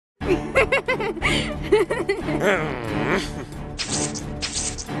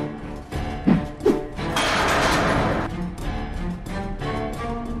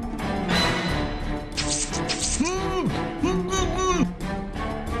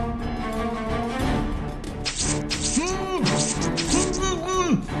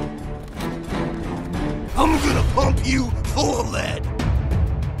I'm gonna pump you full of lead.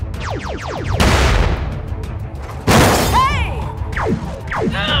 Hey!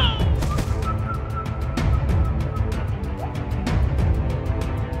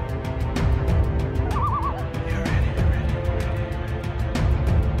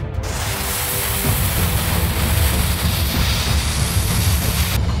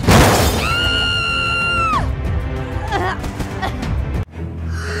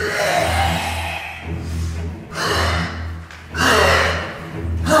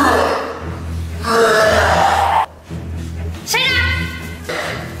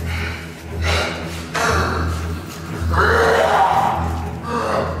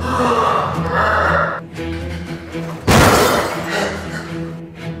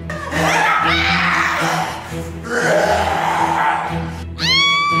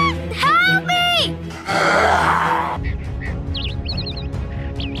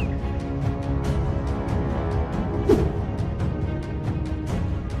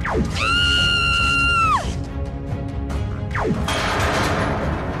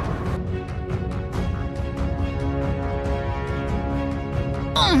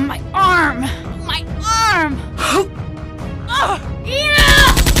 Oh, my arm! My arm!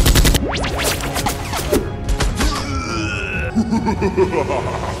 Yeah!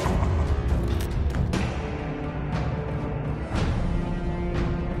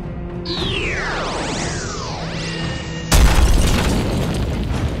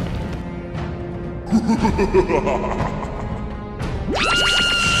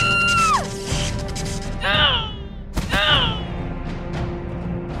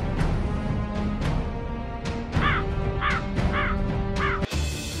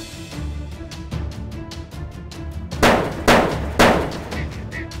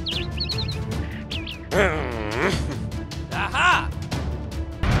 Aha!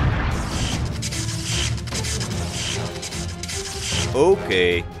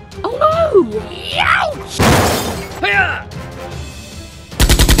 Okay. Oh no! Ouch! Yeah!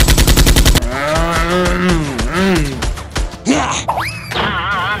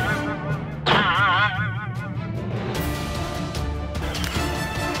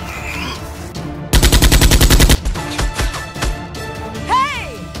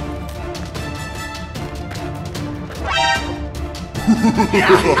 Hey!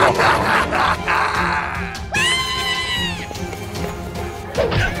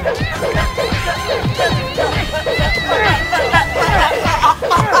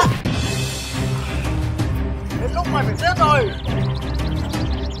 Đến lúc mày phải giết rồi.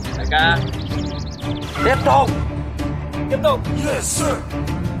 Đại ca, Tiếp tục. tiếp tục. Yes, sir.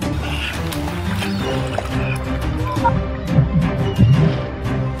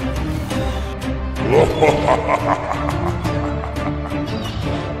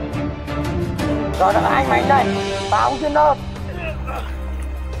 Rồi thằng anh mày đây, báo trên lớp.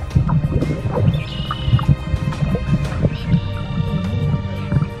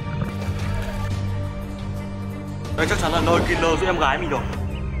 Đây chắc chắn là nơi killer giúp em gái mình rồi.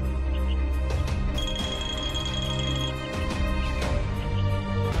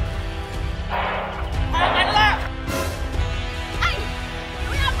 Anh!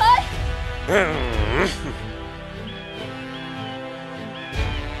 Đuổi em ơi!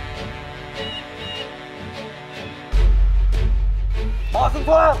 Bỏ xuống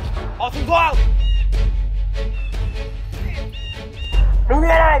thuốc. Họ xuống thoáng. Đứng nghe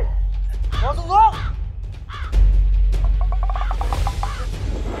đây. Bỏ xuống thuốc.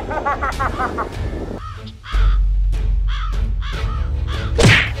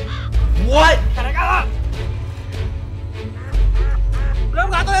 What? Thằng đại ca! Lấy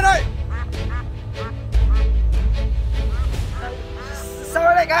em gái tôi lên đây. Sao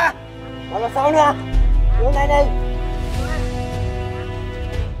vậy đại ca? Bỏ là sao nữa? Đứng đây đi.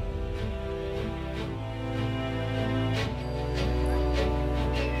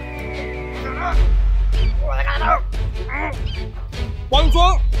 Quăng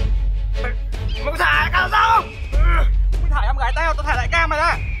xuống. Mày thả đại ca sao? Mày thả em gái tao thả đại ca mày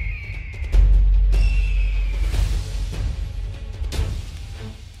ra.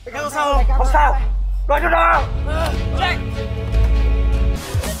 Không sao. Không sao. Đuổi cho nó.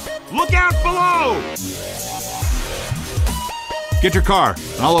 Look out below! Get your car,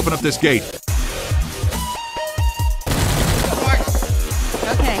 and I'll open up this gate.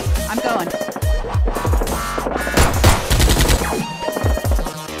 Okay. I'm going.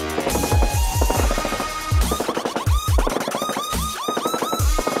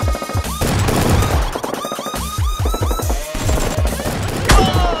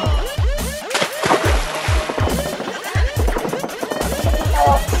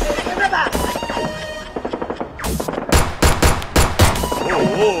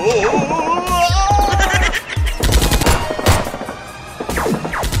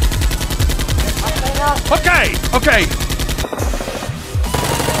 Okay, okay.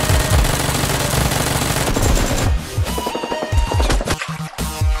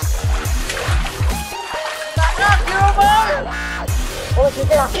 Ôi chị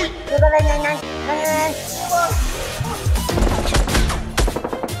kia kìa, đưa ta lên nhanh nhanh, nhanh nhanh.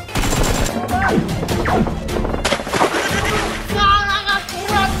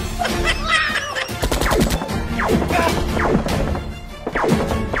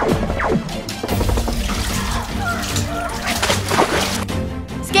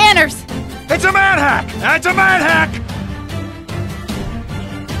 Scanners! It's a man hack! It's a man hack!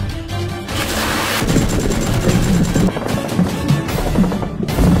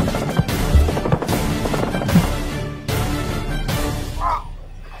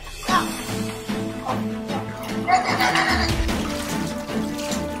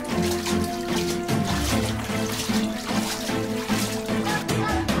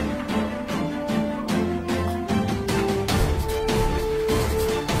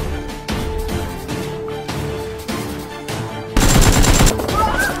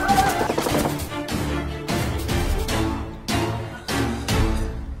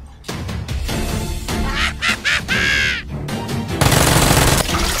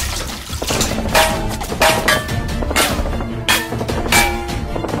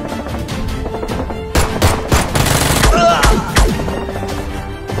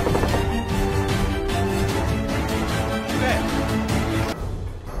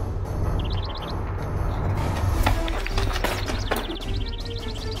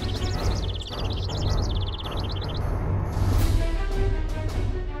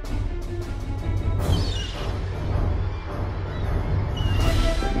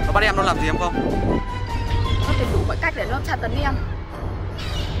 Các bạn em nó làm gì em không? Nó tìm đủ mọi cách để nó tra tấn em.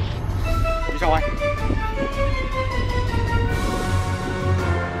 Đi sau anh.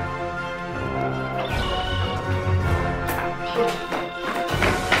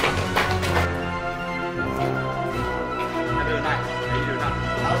 Đường này, đi đường này.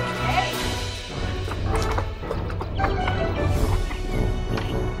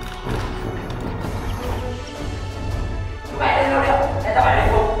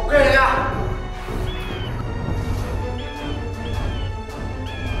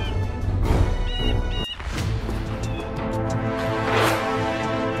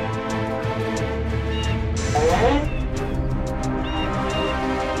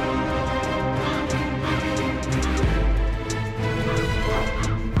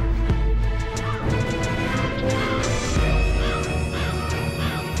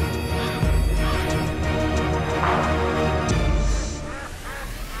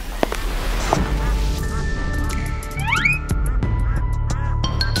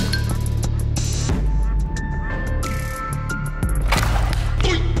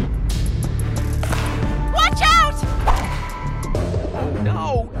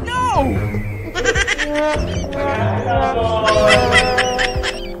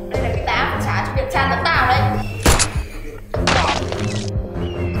 Đây là cái tá phải trả cho việc tra tấn tao đấy.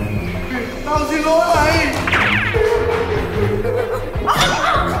 Tao xin lỗi mày.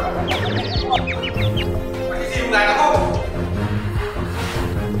 Mày cái gì này là không?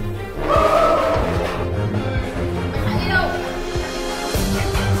 Mày đi đâu?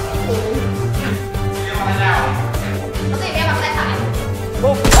 Em vào tay nào? Có gì em bằng tay phải?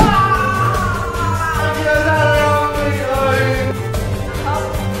 Không. Anh ra đây không anh ơi. Không.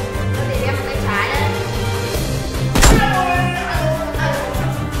 Có gì em bằng tay trái đấy.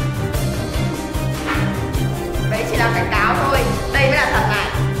 Đấy chỉ là cảnh cáo thôi. Đây mới là thật này.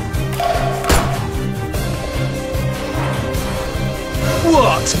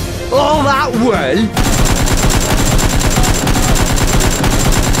 What? All that way?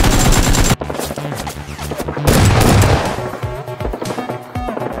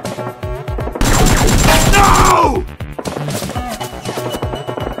 No!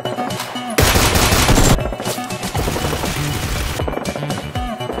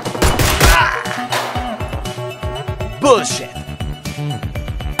 Bullshit.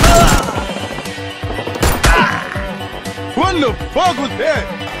 What the fuck was that?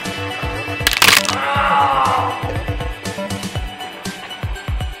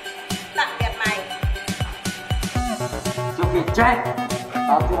 Chết.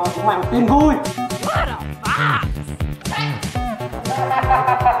 Tao cho chúng mày một tin vui.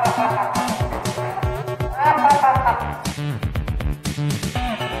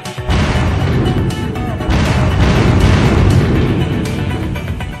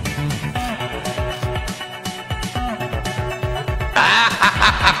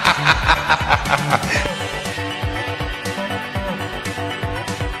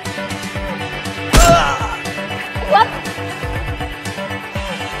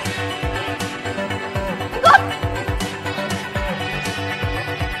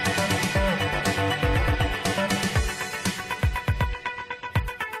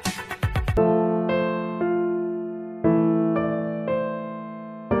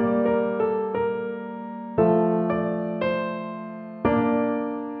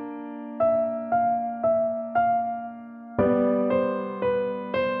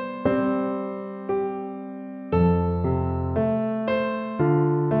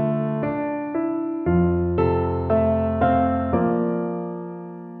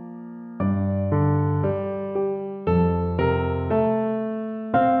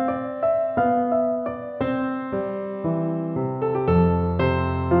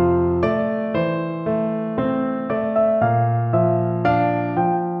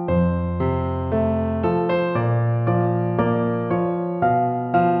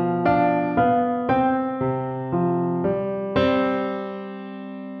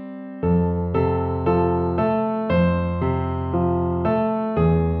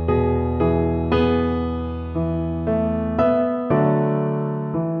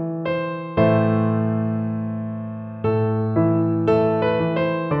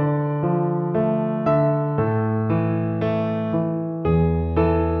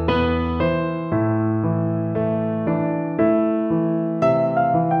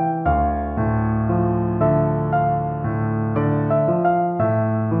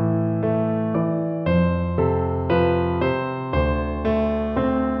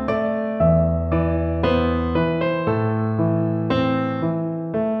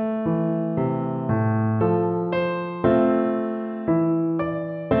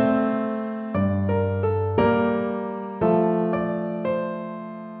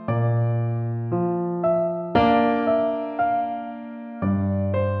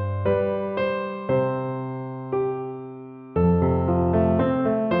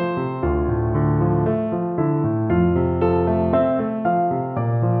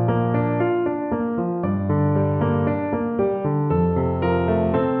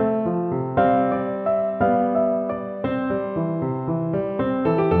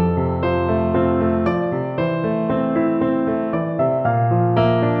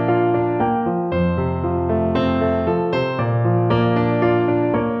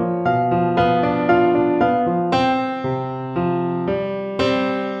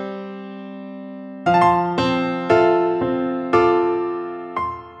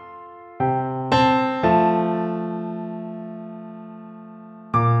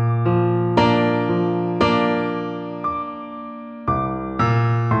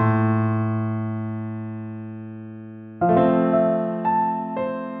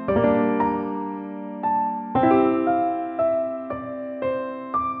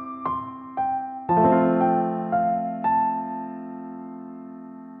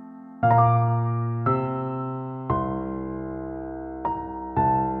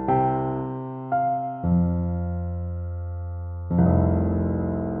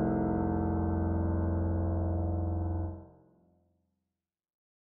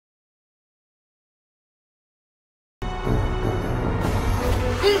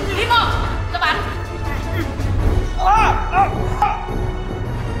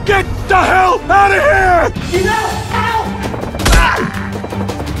 Get the hell out of here! Nhìn đâu? Sao?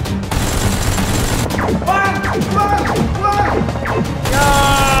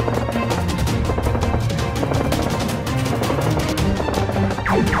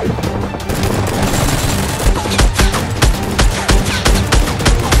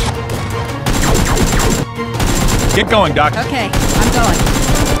 Get going, Doc. Okay, I'm going.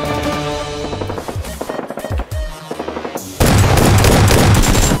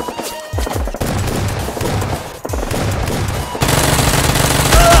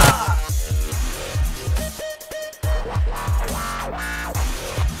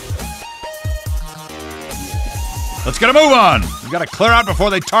 Let's get a move on. We gotta clear out before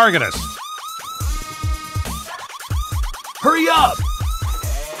they target us. Hurry up!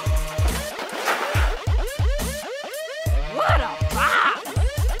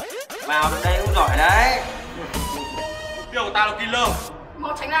 Vào được đây cũng giỏi đấy. Mục tiêu của tao là killer.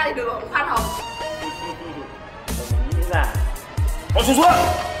 Mau tránh ra thì được, khoan hồng. Đồng ý là Con xuống xuống.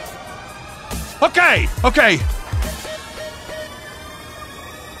 Okay, okay.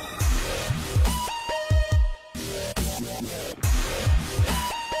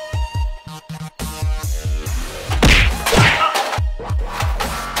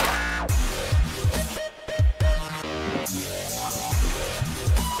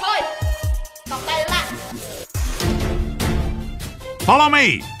 Thôi, còng tay lại. Follow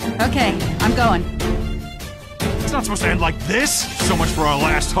me. Okay, I'm going. It's not supposed to end like this. So much for our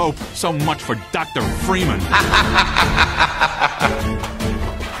last hope. So much for Dr. Freeman.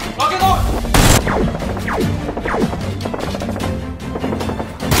 Ok thôi.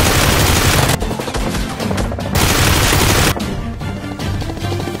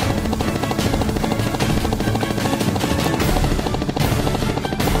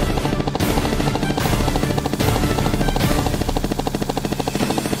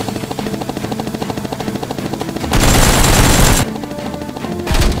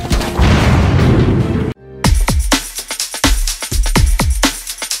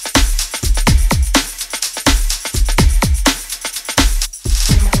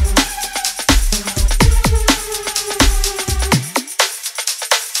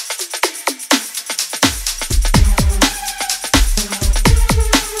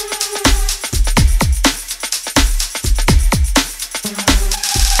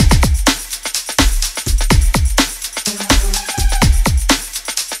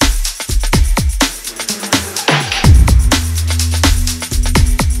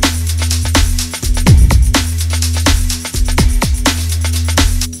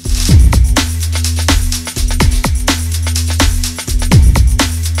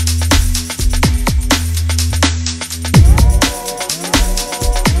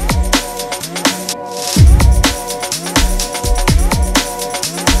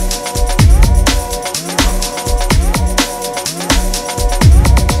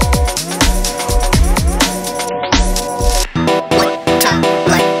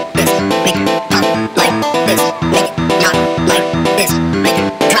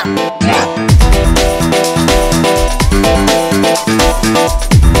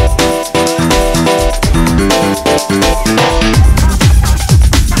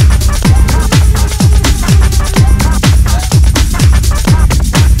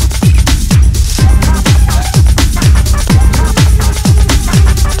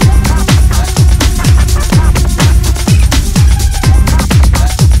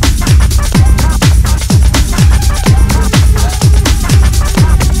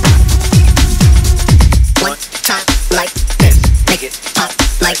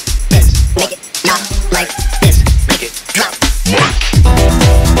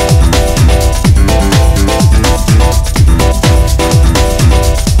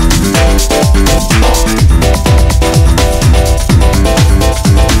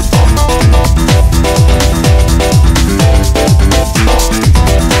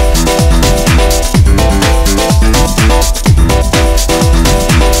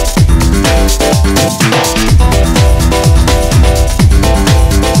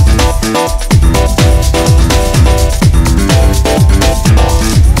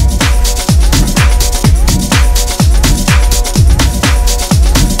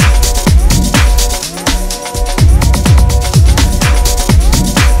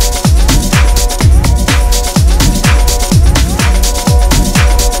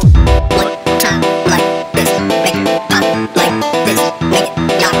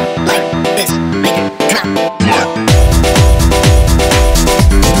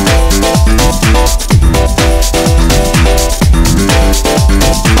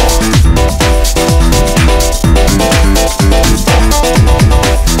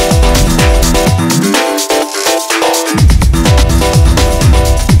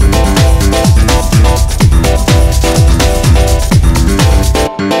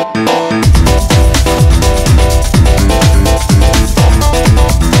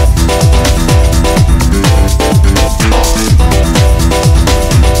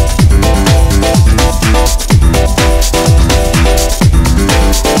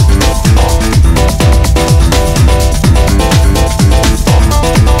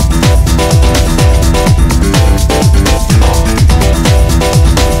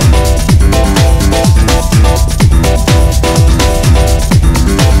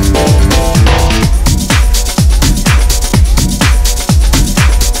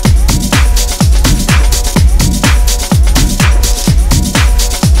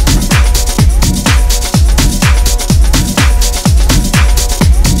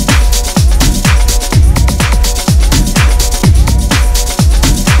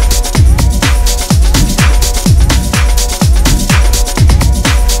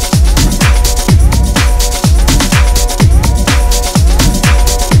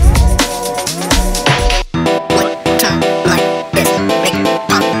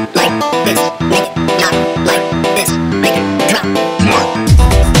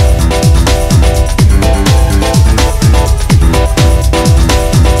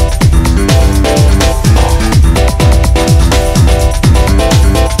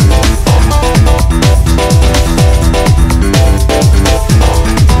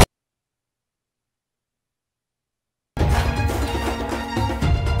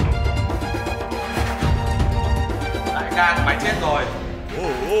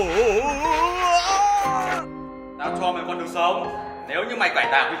 Không, nếu như mày cải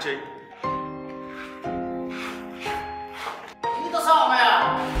tạo quy trình. Nghĩ tao sợ mày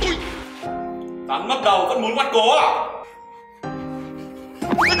à? Rắn mất đầu vẫn muốn ngoắt cố à?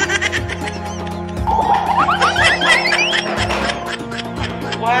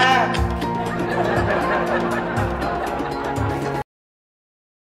 Wow.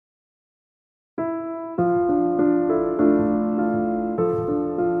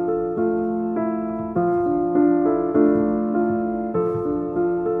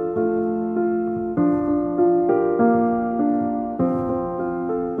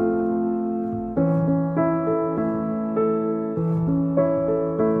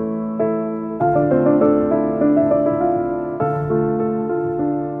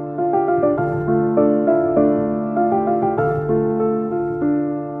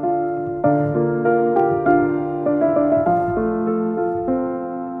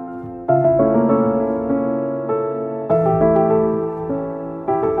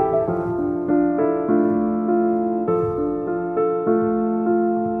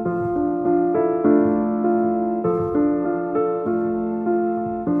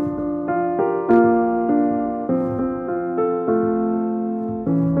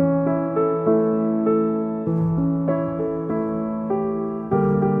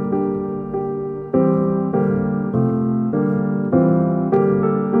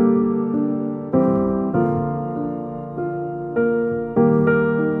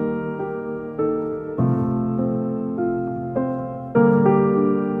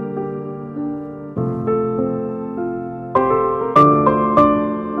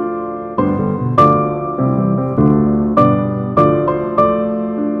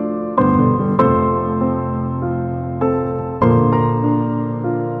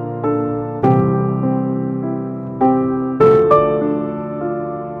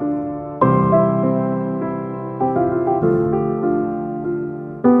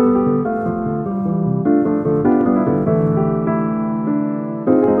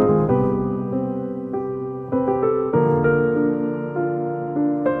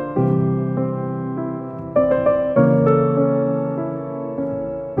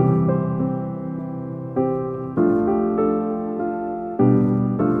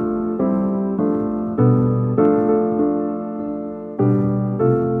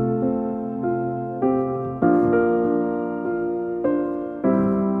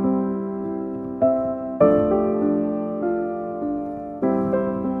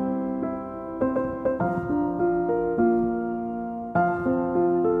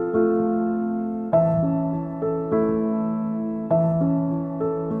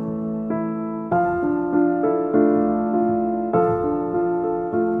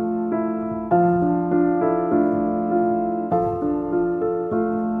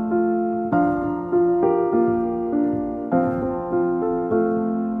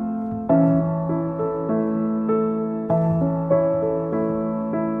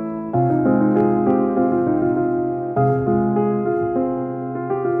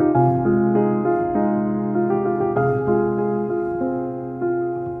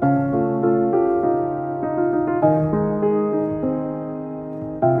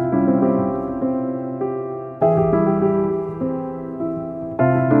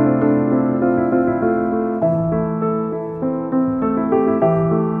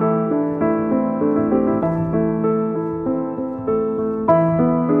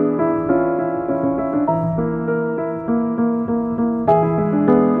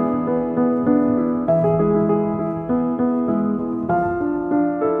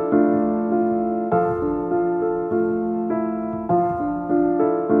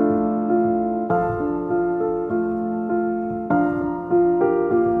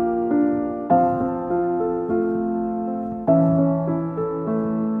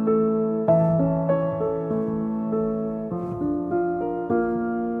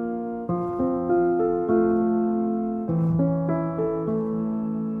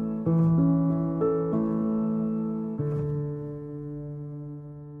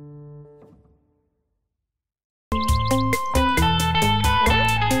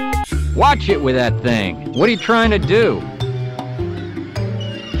 Watch it with that thing. What are you trying to do?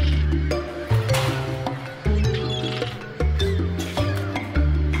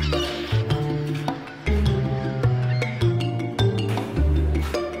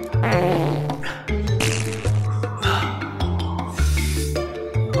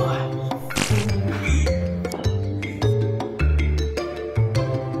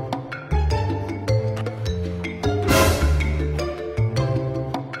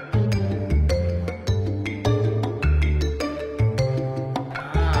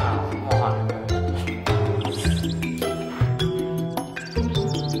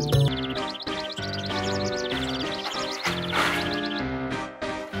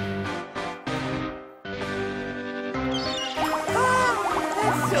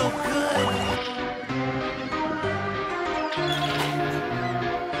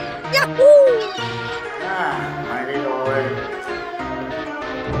 Mày đi rồi.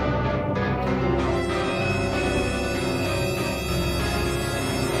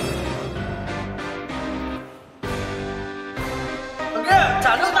 Ok,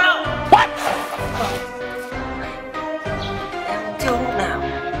 trả nước tao. What? Em chưa uống nào.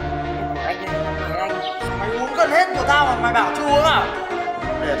 Anh ơi, mời anh. Mày uống gần hết của tao mà mày bảo chưa uống à?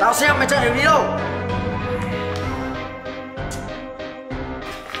 Để tao xem mày chạy được đi đâu.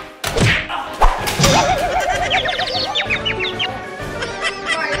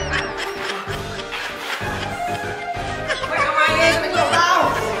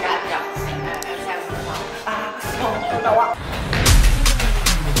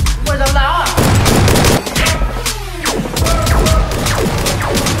 Mày dám đáo à?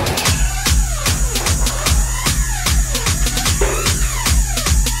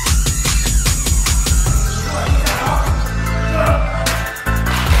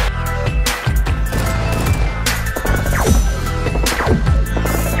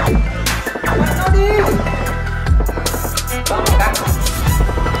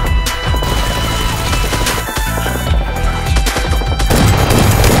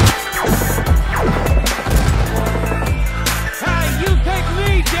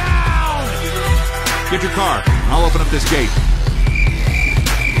 Get your car. I'll open up this gate.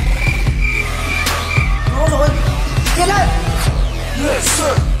 Nó rồi. Tiến lên. Yes,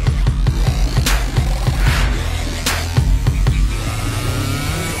 sir.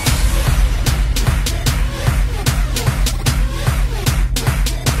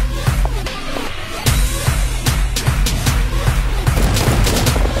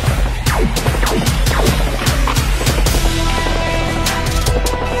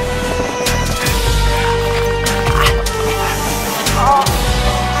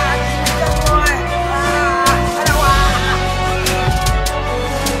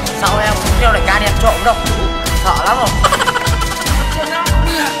 Sao em không theo đại ca đi ăn trộm đâu. Sợ lắm rồi.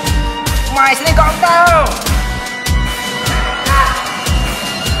 Mày sẽ đi con tao.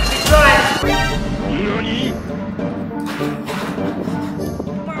 Đi chơi.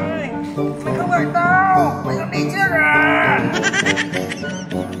 Mày không phải tao. Mày đi trước à.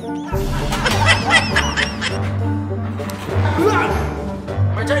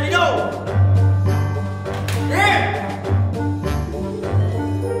 Mày chạy đi đâu? Đi.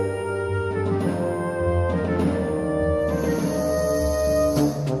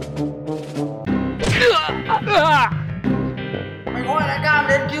 Mày gọi đại ca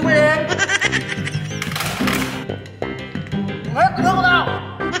đến cứu mày đến. Hết nước của tao.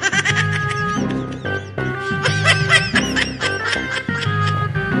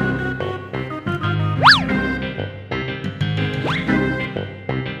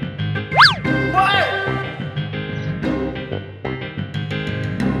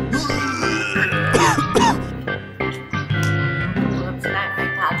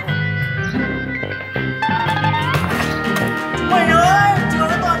 Mày ơi, chưa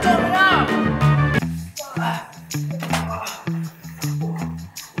có toàn trộm nữa.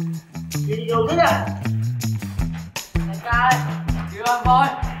 Đi đâu thế này? Đại ca ơi, cứu em với.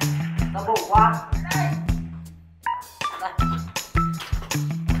 Tao bụng quá. Đây. Đại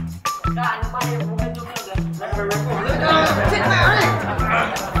ca, anh bay